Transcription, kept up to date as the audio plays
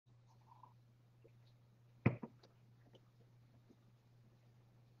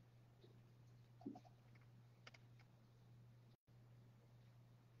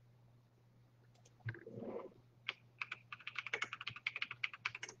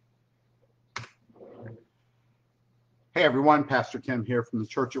Hey everyone, Pastor Tim here from the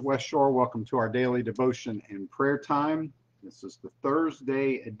Church at West Shore. Welcome to our daily devotion and prayer time. This is the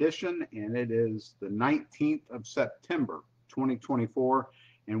Thursday edition, and it is the 19th of September, 2024.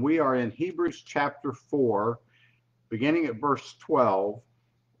 And we are in Hebrews chapter 4, beginning at verse 12.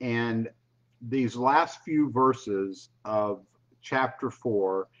 And these last few verses of chapter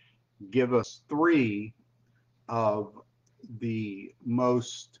 4 give us three of the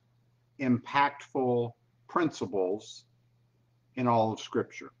most impactful principles in all of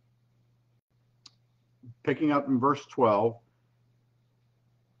Scripture. Picking up in verse 12,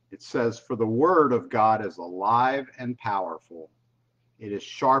 it says, "For the word of God is alive and powerful. It is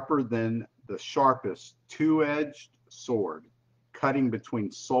sharper than the sharpest two-edged sword, cutting between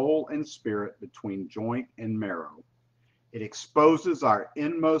soul and spirit, between joint and marrow. It exposes our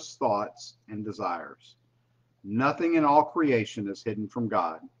inmost thoughts and desires. Nothing in all creation is hidden from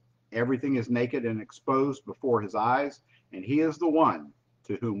God. Everything is naked and exposed before his eyes, and he is the one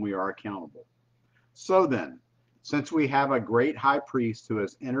to whom we are accountable. So then, since we have a great high priest who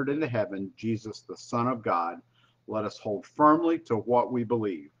has entered into heaven, Jesus, the Son of God, let us hold firmly to what we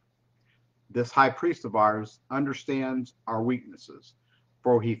believe. This high priest of ours understands our weaknesses,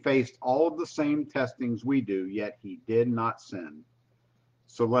 for he faced all of the same testings we do, yet he did not sin.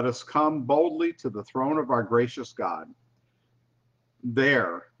 So let us come boldly to the throne of our gracious God.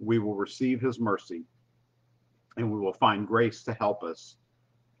 There we will receive his mercy, and we will find grace to help us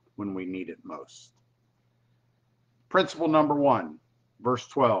when we need it most." Principle number 1, verse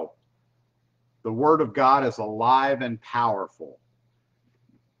 12. The word of God is alive and powerful.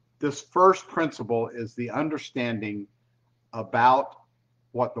 This first principle is the understanding about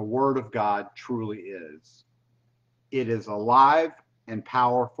what the word of God truly is. It is alive and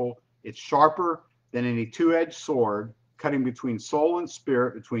powerful. It's sharper than any two-edged sword, cutting between soul and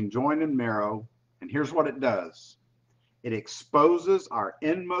spirit, between joint and marrow. And here's what it does. It exposes our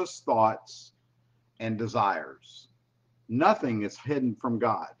inmost thoughts and desires. Nothing is hidden from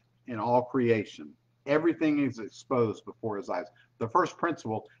God in all creation. Everything is exposed before his eyes. The first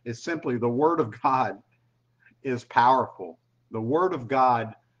principle is simply the word of God is powerful. The word of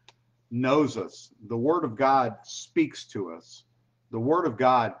God knows us. The word of God speaks to us. The word of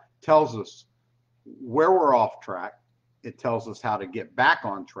God tells us where we're off track. It tells us how to get back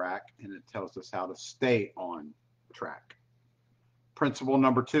on track, and it tells us how to stay on track. Principle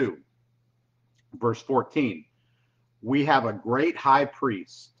number 2, verse 14. We have a great high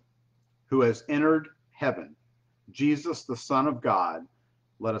priest who has entered heaven, Jesus, the Son of God.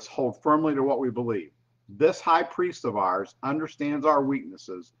 Let us hold firmly to what we believe. This high priest of ours understands our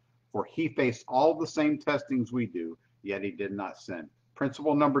weaknesses, for he faced all the same testings we do, yet he did not sin.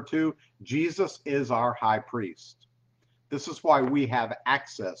 Principle number 2, Jesus is our high priest. This is why we have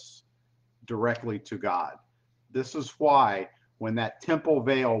access directly to God. This is why when that temple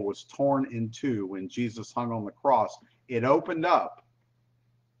veil was torn in two, when Jesus hung on the cross, it opened up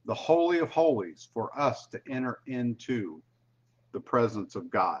the Holy of Holies for us to enter into the presence of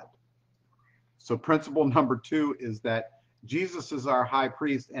God. So principle number 2 is that Jesus is our high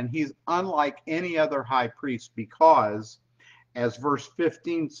priest, and he's unlike any other high priest because, as verse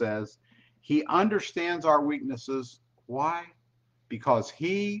 15 says, he understands our weaknesses. Why? Because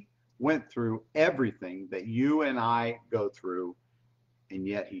he went through everything that you and I go through, and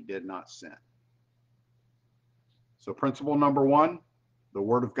yet he did not sin. So principle number 1, the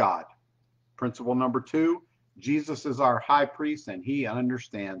word of God. Principle number 2, Jesus is our high priest, and he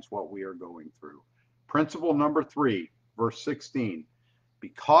understands what we are going through. Principle number 3, verse 16,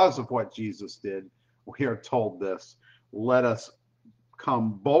 because of what Jesus did, we are told this: let us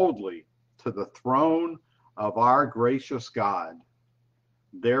come boldly to the throne of our gracious God.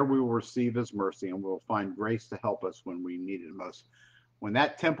 There we will receive his mercy, and we will find grace to help us when we need it most. When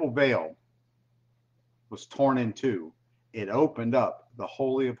that temple veil was torn in two, it opened up the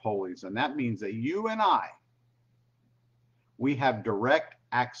Holy of Holies. And that means that you and I, we have direct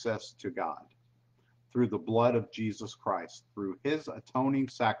access to God through the blood of Jesus Christ. Through his atoning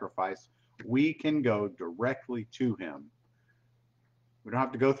sacrifice, we can go directly to him. We don't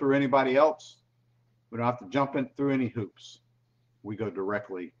have to go through anybody else. We don't have to jump in through any hoops. We go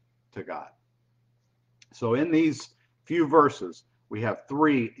directly to God. So in these few verses, we have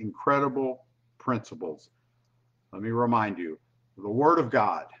 3 incredible principles. Let me remind you, the word of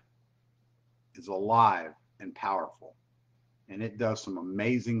God is alive and powerful, and it does some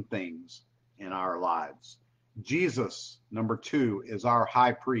amazing things in our lives. Jesus, number 2, is our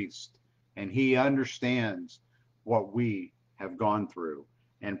high priest, and he understands what we have gone through.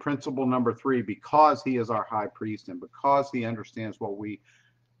 And principle number 3, because he is our high priest and because he understands what we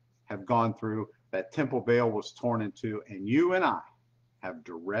have gone through, that temple veil was torn into, and you and I have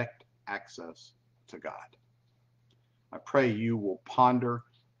direct access to God. I pray you will ponder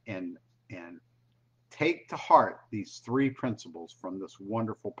and take to heart these three principles from this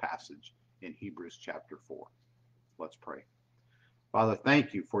wonderful passage in Hebrews chapter 4. Let's pray. Father,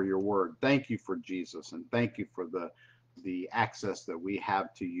 thank you for your word. Thank you for Jesus, and thank you for the access that we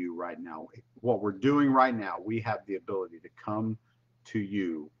have to you right now. What we're doing right now, we have the ability to come to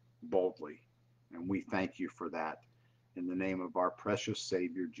you boldly, and we thank you for that in the name of our precious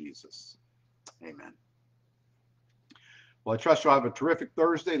Savior, Jesus. Amen. Well, I trust you'll have a terrific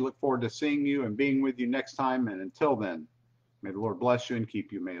Thursday. Look forward to seeing you and being with you next time. And until then, may the Lord bless you and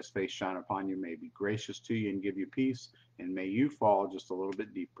keep you. May his face shine upon you. May he be gracious to you and give you peace. And may you fall just a little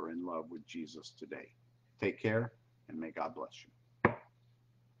bit deeper in love with Jesus today. Take care, and may God bless you.